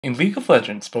In League of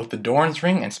Legends, both the Doran's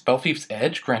Ring and Spellthief's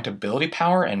Edge grant ability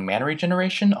power and mana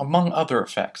regeneration, among other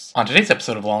effects. On today's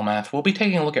episode of LoL Math, we'll be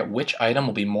taking a look at which item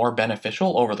will be more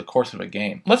beneficial over the course of a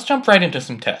game. Let's jump right into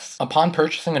some tests. Upon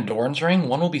purchasing a Doran's Ring,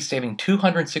 one will be saving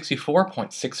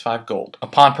 264.65 gold.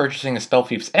 Upon purchasing a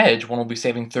Spellthief's Edge, one will be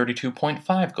saving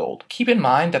 32.5 gold. Keep in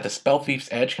mind that the Spellthief's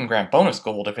Edge can grant bonus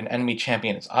gold if an enemy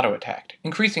champion is auto-attacked,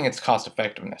 increasing its cost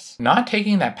effectiveness. Not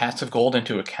taking that passive gold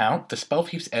into account, the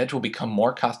Spellthief's Edge will become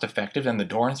more cost-effective than the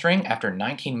Doran's Ring after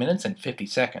 19 minutes and 50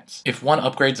 seconds. If one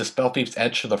upgrades the Spellthief's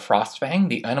Edge to the Frostfang,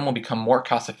 the item will become more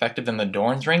cost-effective than the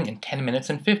Doran's Ring in 10 minutes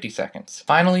and 50 seconds.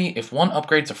 Finally, if one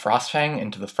upgrades the Frostfang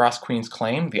into the Frost Queen's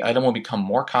Claim, the item will become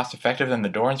more cost-effective than the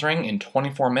Doran's Ring in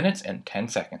 24 minutes and 10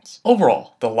 seconds.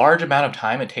 Overall, the large amount of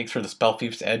time it takes for the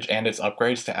Spellthief's Edge and its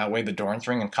upgrades to outweigh the Doran's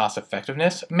Ring in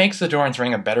cost-effectiveness makes the Doran's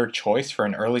Ring a better choice for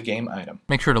an early game item.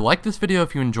 Make sure to like this video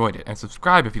if you enjoyed it, and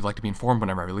subscribe if you'd like to be informed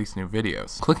whenever I release new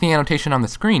videos. Click the annotation on the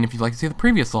screen if you'd like to see the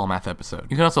previous LoL Math episode.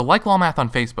 You can also like LoL Math on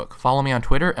Facebook, follow me on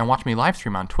Twitter, and watch me live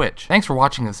stream on Twitch. Thanks for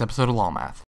watching this episode of LoL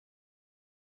Math.